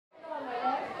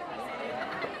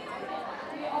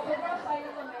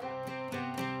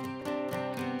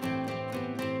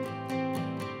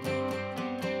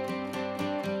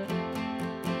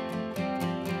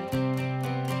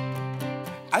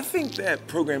I think that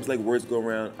programs like Words Go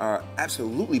Around are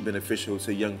absolutely beneficial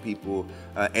to young people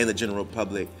and the general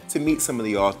public to meet some of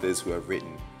the authors who have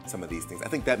written some of these things. I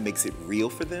think that makes it real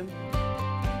for them.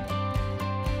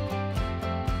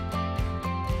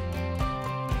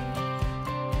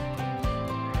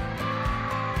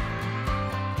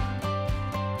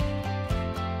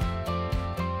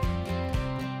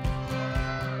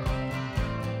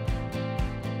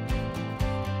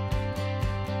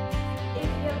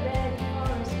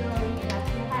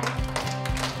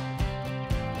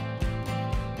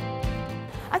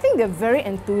 I think they're very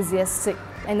enthusiastic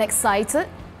and excited,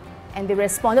 and they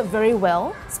responded very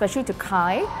well, especially to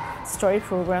Kai story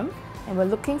program, and we're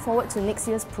looking forward to next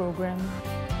year's program.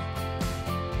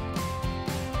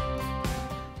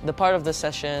 The part of the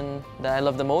session that I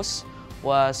loved the most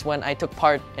was when I took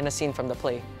part in a scene from the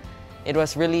play. It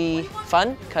was really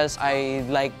fun because I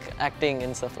like acting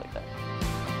and stuff like that.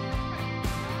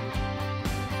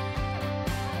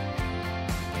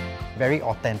 Very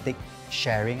authentic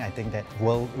sharing. I think that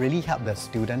will really help the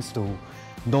students to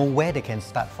know where they can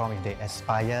start from if they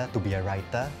aspire to be a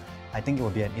writer. I think it will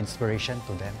be an inspiration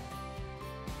to them.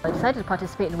 I decided to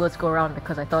participate in Words Go Around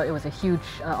because I thought it was a huge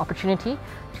opportunity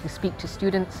to speak to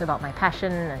students about my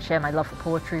passion and share my love for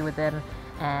poetry with them.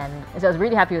 And so I was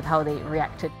really happy with how they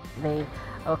reacted. They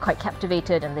were quite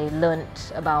captivated and they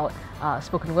learnt about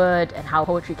spoken word and how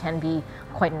poetry can be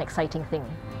quite an exciting thing.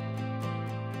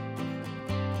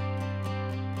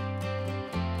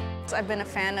 I've been a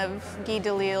fan of Guy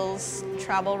Delisle's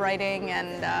travel writing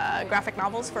and graphic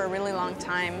novels for a really long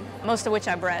time, most of which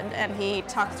I've read, and he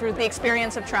talked through the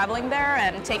experience of traveling there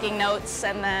and taking notes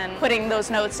and then putting those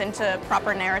notes into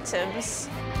proper narratives.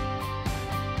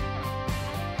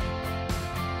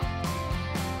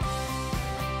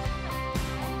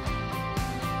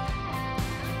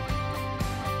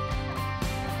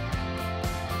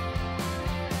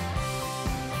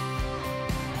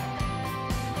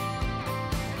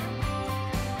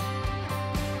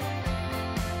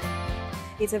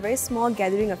 It's a very small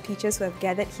gathering of teachers who have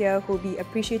gathered here who will be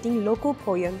appreciating local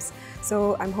poems.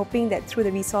 So I'm hoping that through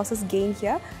the resources gained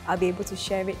here, I'll be able to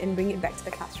share it and bring it back to the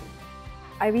classroom.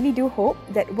 I really do hope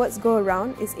that Words Go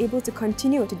Around is able to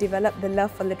continue to develop the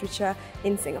love for literature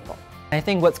in Singapore. I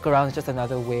think Words Go Around is just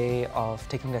another way of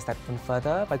taking the step even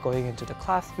further by going into the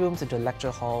classrooms, into lecture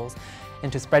halls,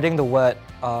 into spreading the word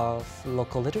of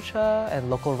local literature and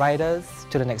local writers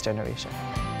to the next generation.